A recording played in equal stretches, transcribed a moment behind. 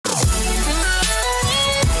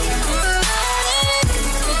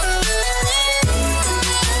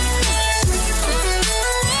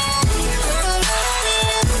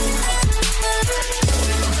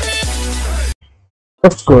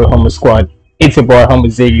What's good, Humble Squad? It's your boy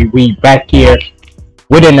Humbleziggy. We back here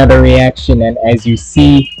with another reaction, and as you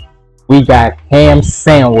see, we got ham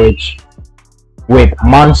sandwich with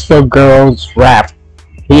Monster Girls rap.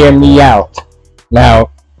 Hear me out. Now,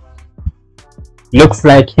 looks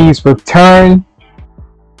like he's returned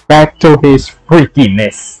back to his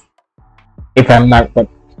freakiness. If I'm not,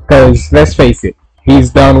 because let's face it, he's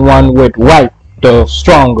done one with White, the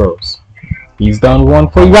strong girls. He's done one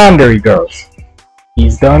for Yandere girls.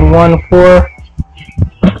 He's done one for,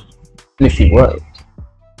 let's see what,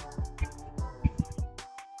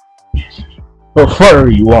 for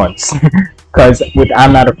furry ones, because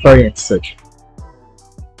I'm not a furry and such.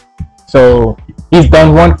 So he's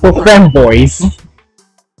done one for femboys.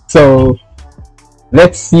 So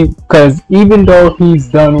let's see, because even though he's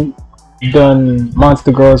done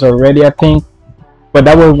Monster Girls already, I think, but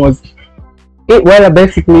that one was it. Well,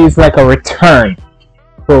 basically, it's like a return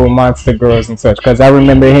for Monster Girls and such, because I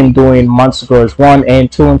remember him doing Monster Girls 1 and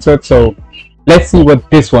 2 and such. So let's see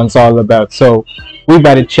what this one's all about. So we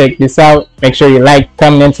better check this out. Make sure you like,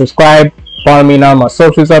 comment, and subscribe. Follow me on all my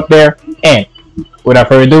socials up there. And without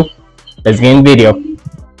further ado, let's get in the video.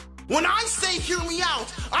 When I say hear me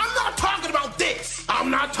out, I'm not talking about this.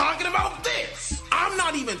 I'm not talking about this. I'm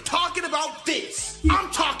not even talking about this.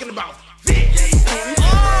 I'm talking about this.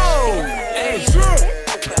 Oh! Hey,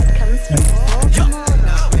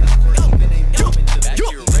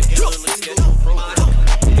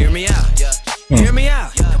 hear me out. Hear me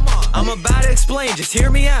out. I'm about to explain, just hear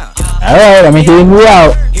me out. Alright, I'm hearing you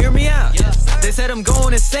out. Hear me out. They said I'm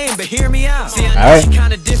going insane, but hear me out. See, I know you're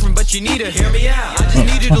kinda different, but you need to hear me out. I just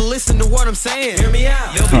need you to listen to what I'm saying. Hear me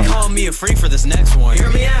out. They'll be calling me a freak for this next one. Hear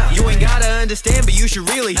me out. You ain't gotta understand, but you should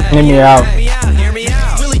really hear me out. Hear me out. Hear me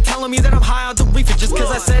out. Really telling me that I'm high on the reefer just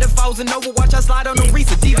cause I said if I was an Overwatch, I slide on the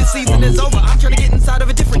reefer. Diva season is over. I'm trying to get inside of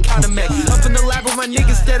a different kind of mech. Up in the lab with my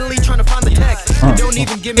niggas steadily trying to find the text. Don't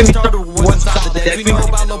even get me started with what's inside the deck. We know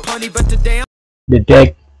about no punny, but today the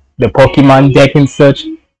deck, the Pokemon deck and such.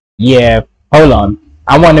 Yeah, hold on.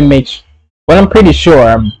 I want to make sure. Well, I'm pretty sure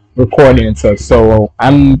I'm recording and such, so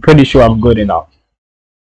I'm pretty sure I'm good enough.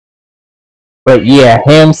 But yeah,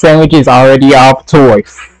 ham sandwich is already off to a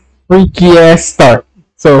freaky ass start.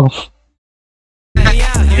 So there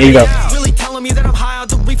you go. Really telling me that I'm high on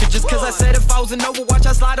the reefer just cause I said if I was an Overwatch,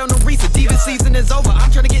 I slide on the reefer. Diva season is over.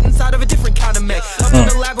 I'm trying to get inside of a different kind of mech. Up in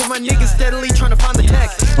the lab with my niggas steadily trying to find the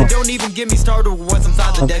text. Don't even get me started with what's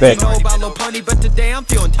inside the deck. You know about no punny, but today I'm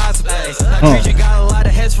feeling toxic. I treat you got a lot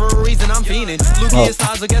of heads for a reason. I'm fiending. Lucas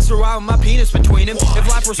styles, I guess we're out with my penis between him. If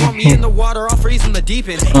life was from me in the water, I'll freeze in the deep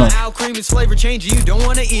end. My Al cream is flavor changing. You don't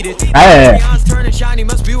want to eat it. Rion's turning shiny,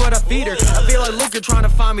 must be what I feed her. I feel like Luca trying to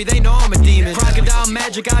find me. They know I'm a demon. Crocodile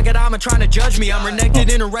magic, I got Ama trying to judge me. I'm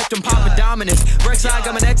renected in a rectum, papa dominance. Rex, I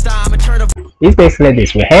got my next time. I'm a turn of. He's basically like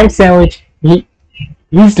this with ham sandwich. He's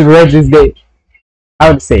the resonated.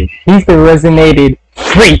 I would say he's the resonated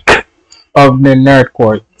freak of the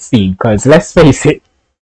nerdcore scene. Cause let's face it,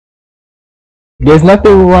 there's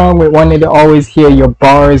nothing wrong with wanting to always hear your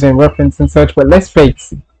bars and reference and such. But let's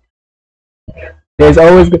face it, there's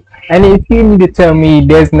always, and if you need to tell me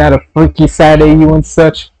there's not a freaky side of you and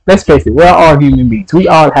such, let's face it, we're all human beings. We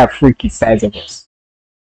all have freaky sides of us.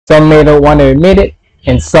 Some may not want to admit it,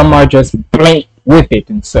 and some are just blank with it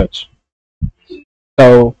and such.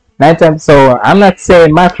 So I'm not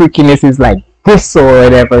saying my freakiness is like this or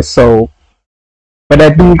whatever. So, but I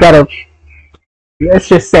do gotta. Let's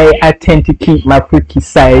just say I tend to keep my freaky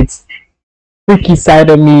side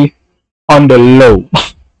of me on the low,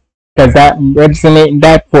 because that resonating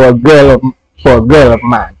that for a girl of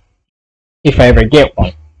mine, if I ever get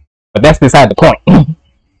one. But that's beside the point.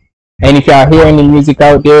 And if y'all hear any music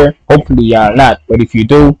out there, hopefully y'all not. But if you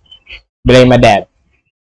do, blame my dad.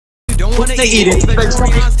 You don't want to eat it.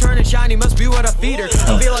 Rion's turning shiny, must be what I feed her.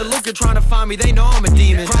 I feel like Luca trying to find me. They know I'm a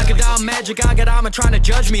demon. Crocodile magic, I got Ama trying to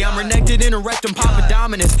judge me. I'm renected in a rectum, papa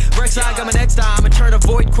dominance. Rex, I got my next time. I'm turn a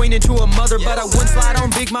void queen into a mother, but I wouldn't slide on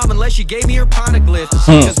Big Mom unless she gave me her poneglyph.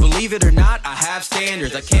 Just believe it or not, I have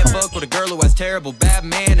standards. I can't fuck with a girl who has terrible bad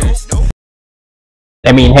manners.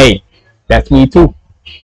 I mean, hey, that's me too.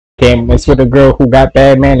 Can't mess with a girl who got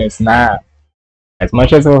bad manners. Nah. As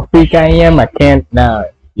much as a freak I am, I can't. Nah.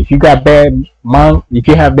 If you got if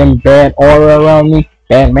you have them bad aura around me,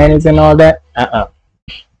 bad manners and all that,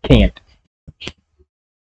 can't.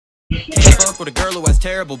 Can't fuck with a girl who has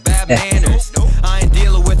terrible bad manners. I ain't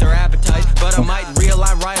dealing with her appetite, but I might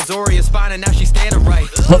realign Rhizoria's spine and now she's standing right.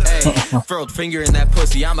 Hey, furled finger in that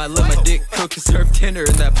pussy. I might let my dick cook to serve dinner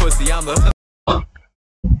in that pussy. I'm a.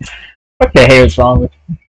 What the hell is wrong with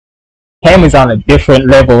you? Cam is on a different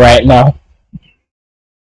level right now.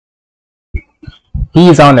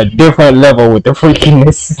 he's on a different level with the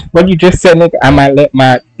freakiness. What you just said, nigga? I might let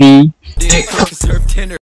my D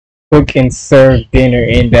cook and serve dinner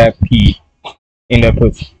in that in the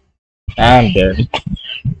pussy. I'm dead.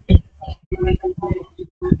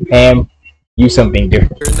 Ham, you something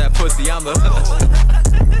different.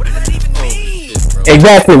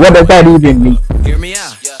 Exactly. What does that even mean? Hear me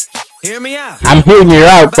out. Hear me out. I'm hearing you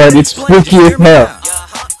out, but it's freaky as hell.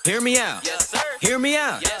 Hear me out. Hear me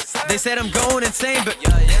out. They said I'm going insane, but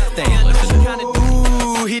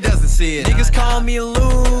ooh, he doesn't see it. Niggas call me a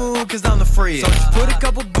loon, cause I'm the free. So just put a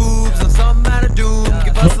couple boobs on something out of doom.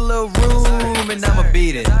 Give us a little room, and I'ma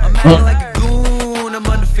beat it. I'm acting like a goon, I'm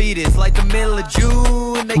undefeated. It's like the middle of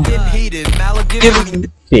June, they getting heated.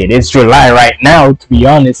 Shit, it's July right now, to be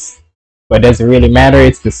honest. But does it really matter?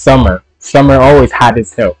 It's the summer. Summer always hot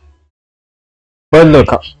as hell. But look,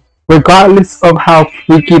 regardless of how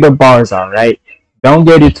freaky the bars are, right? Don't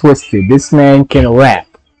get it twisted. This man can rap.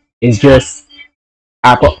 It's just,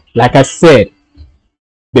 like I said,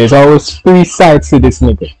 there's always three sides to this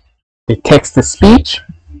nigga. The text-to-speech,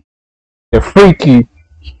 the freaky,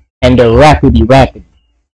 and the rapidy.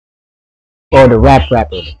 Or the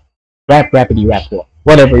rapidy. Rap,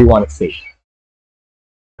 whatever you want to say.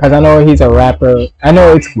 Because I know he's a rapper. I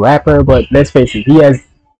know it's rapper, but let's face it,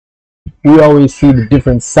 we always see the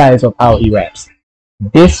different sides of how he raps.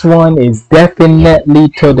 This one is definitely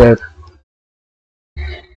to the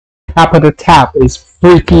top of the top. Is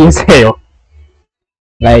freaky as hell.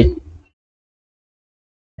 Like,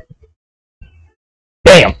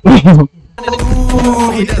 damn.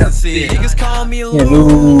 Ooh, he doesn't see it. Niggas call me a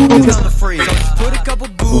loon, cause I'm the free. So just put a couple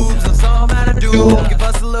boobs on something out of doom. Give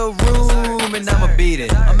us a little room, and I'ma beat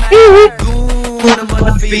it. I'm at goon, I'm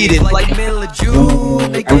undefeated. Like middle of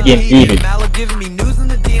June, they get heated. Mallow giving me news in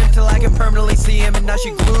the DM till I can permanently see him, and now she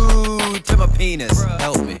glued to my penis.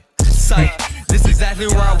 Help me. Psych. This is exactly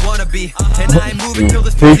where I wanna be. And I ain't moving till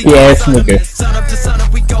this freaky ass nigga. Sun up to sun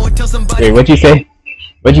up, we go until somebody. Wait, what you say?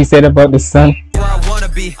 What you said about the sun? Where I wanna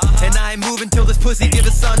be, and I ain't moving till this pussy give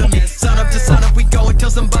a son to me. Sun up to sun up, we go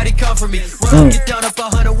until somebody come for me. Run, get done up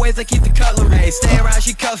 100 ways, I keep the cutlery. Stay around,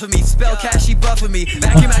 she cuffing me. Spell cash, she buffing me.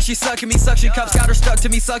 Vacuum out, she sucking me. Suction cups got her stuck to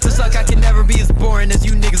me. Suck to suck, I can never be as boring as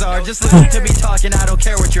you niggas are. Just listen to me talking, I don't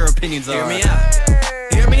care what your opinions are. Hear me out.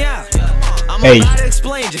 Hear me out. I'm about to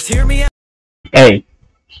explain, just hear me out. Hey,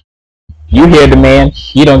 you hear the man.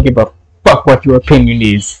 You don't give a fuck what your opinion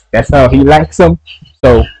is. That's how he likes them.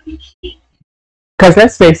 So, cause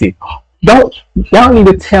let's face it, y'all need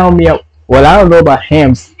to tell me. Well, I don't know about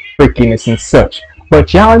Ham's freakiness and such,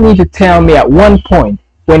 but y'all need to tell me at one point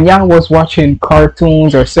when y'all was watching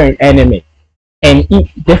cartoons or certain anime and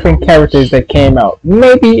different characters that came out,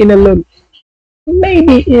 maybe in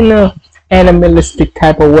a animalistic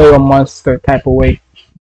type of way or monster type of way.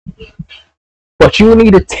 But you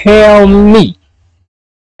need to tell me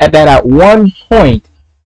that at one point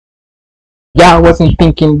y'all wasn't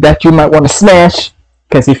thinking that you might want to smash,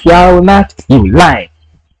 because if y'all were not, you lying.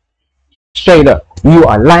 Straight up. You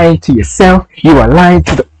are lying to yourself. You are lying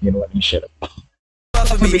to the... You know what? You shut up.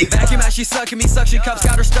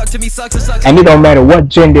 And it don't matter what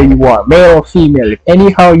gender you are, male or female. If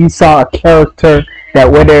anyhow you saw a character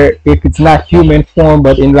that, whether if it's not human form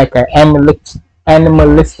but in like an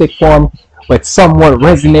animalistic form, but somewhat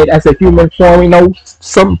resonate as a human form, you know,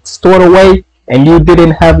 some sort of way, and you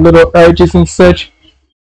didn't have little urges and such,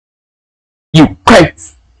 you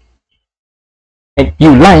crazy. And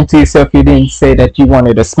you lying to yourself. You didn't say that you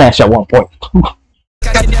wanted to smash at one point.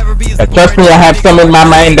 Trust me, I have some in my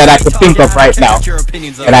mind that I could think of right now,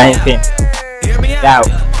 and I ain't thinking. Out.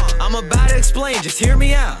 I'm about to explain, just hear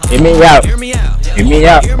me out. Hear me out. Hear me out. Hear me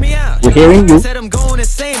out. Hear me out. We're hearing you. Said I'm going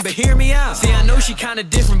insane, but hear me out. See, I know she kinda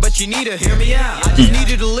different, but you need to hear me out. I just need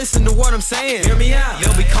you to listen to what I'm saying. Hear me out.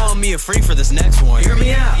 They'll be calling me a freak for this next one. Hear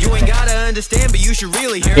me out. You ain't gotta understand, but you should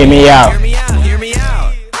really hear me out. Hear me out. Hear me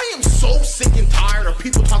out. I am so sick and tired of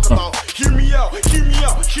people talking about hear me out, hear me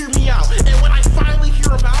out, hear me out. And when I finally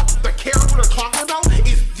hear about the character they're talking about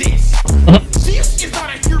is this. This is not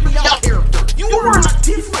a hear me out character. You are not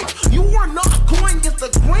different. You are not going against the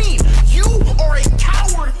grain. You are a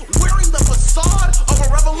coward wearing the facade of a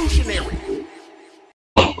revolutionary.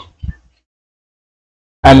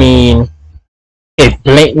 I mean, it's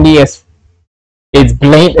blatant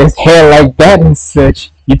as hell like that and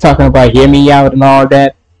such. You talking about hear me out and all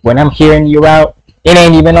that. When I'm hearing you out, it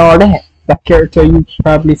ain't even all that. That character you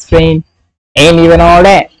probably saying ain't even all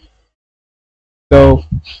that. So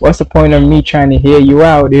what's the point of me trying to hear you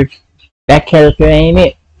out if that character ain't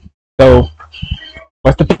it? So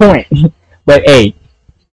what's the point? But hey,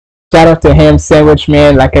 shout out to him, Sandwich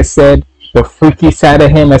Man. Like I said, the freaky side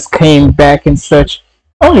of him has came back and such,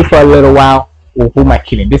 only for a little while. Well, who am I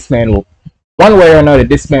kidding? This man will, one way or another,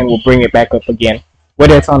 this man will bring it back up again.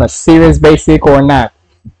 Whether it's on a serious basic or not,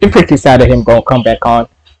 the freaky side of him gonna come back on.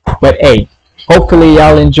 But hey, hopefully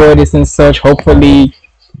y'all enjoy this and such. Hopefully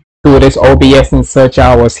through this OBS and such,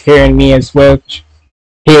 y'all was hearing me as much.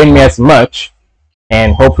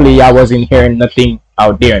 And hopefully y'all wasn't hearing nothing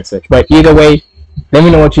out there and such. But either way, let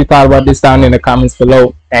me know what you thought about this down in the comments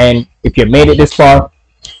below. And if you made it this far,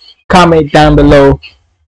 comment down below.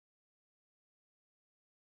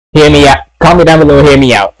 Hear me out. Comment down below, hear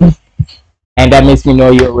me out. And that makes me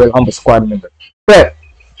know you're a real Humble Squad member. But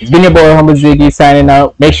it's been your boy Humbleziggy signing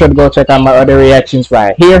out. Make sure to go check out my other reactions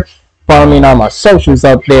right here. Follow me on all my socials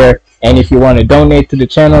up there. And if you want to donate to the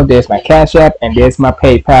channel, there's my Cash App and there's my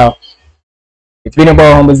PayPal. It's been your boy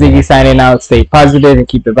Humbleziggy signing out. Stay positive and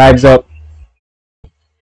keep the vibes up.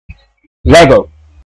 Lego.